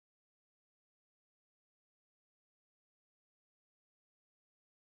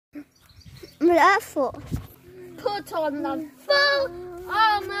Therefore, put on the full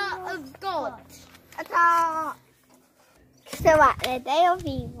armour of God. attack! So that the day of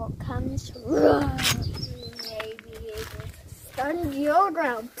evil comes, You may be able to stand your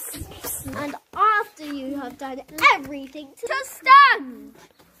ground. And after you have done everything to stand,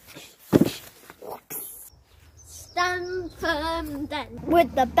 stand firm then,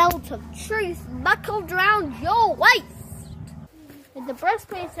 with the belt of truth buckled round your waist, with the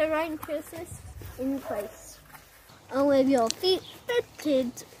breastplate of righteousness in place, and with your feet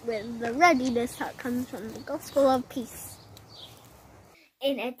fitted with the readiness that comes from the gospel of peace.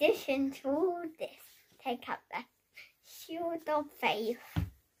 in addition to all this, take up the shield of faith,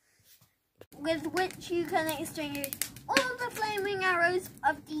 with which you can extinguish all the flaming arrows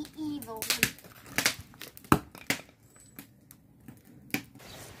of the evil one.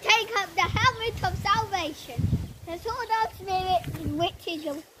 take up the helmet of salvation, the sword of spirit, which is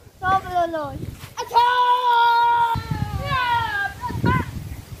the sword of the Lord. Attack!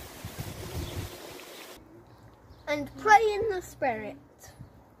 And pray in the Spirit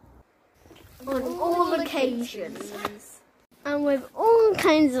on all occasions, and with all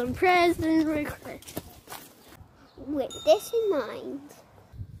kinds of prayers and requests. With this in mind,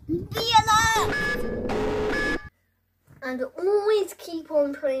 Be alert! And always keep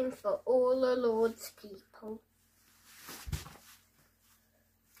on praying for all the Lord's people.